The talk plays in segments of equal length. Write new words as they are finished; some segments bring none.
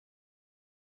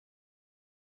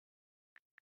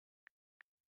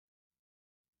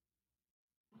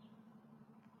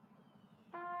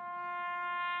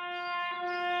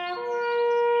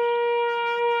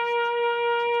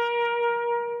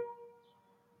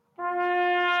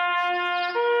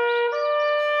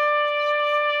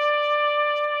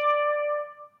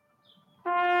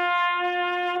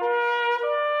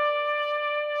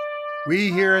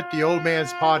We here at the Old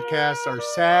Man's Podcast are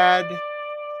sad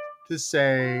to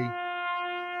say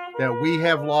that we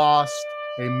have lost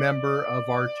a member of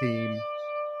our team.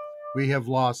 We have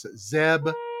lost Zeb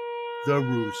the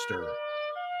Rooster.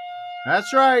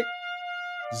 That's right.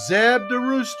 Zeb the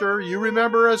Rooster. You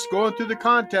remember us going through the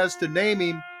contest to name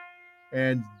him,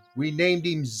 and we named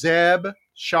him Zeb,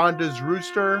 Shonda's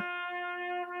Rooster.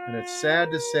 And it's sad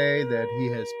to say that he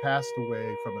has passed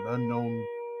away from an unknown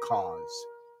cause.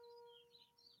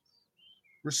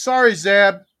 We're sorry,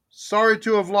 Zeb. Sorry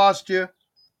to have lost you.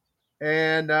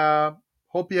 And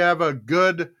hope you have a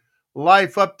good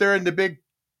life up there in the big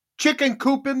chicken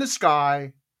coop in the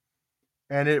sky.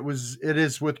 And it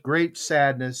is with great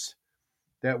sadness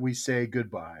that we say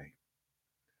goodbye.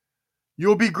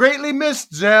 You'll be greatly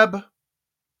missed, Zeb.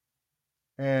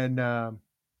 And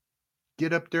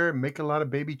get up there and make a lot of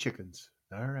baby chickens.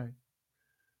 All right.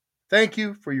 Thank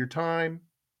you for your time,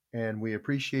 and we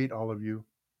appreciate all of you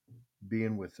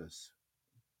being with us.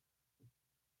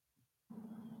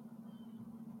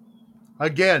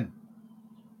 Again,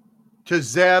 to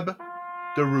Zeb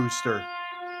the Rooster.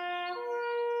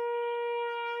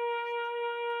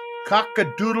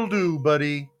 Cock-a-doodle-doo,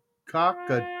 buddy.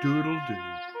 Cock-a-doodle-doo.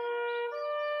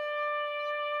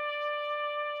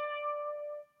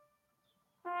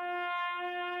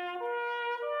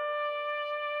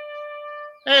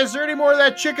 Hey, is there any more of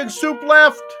that chicken soup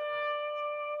left?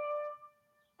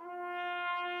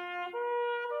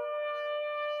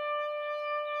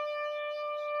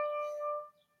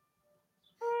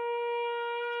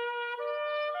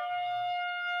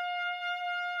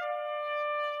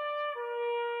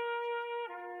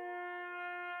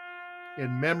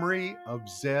 In memory of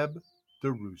Zeb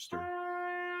the Rooster.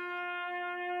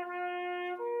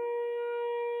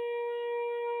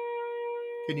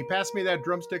 Can you pass me that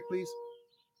drumstick, please?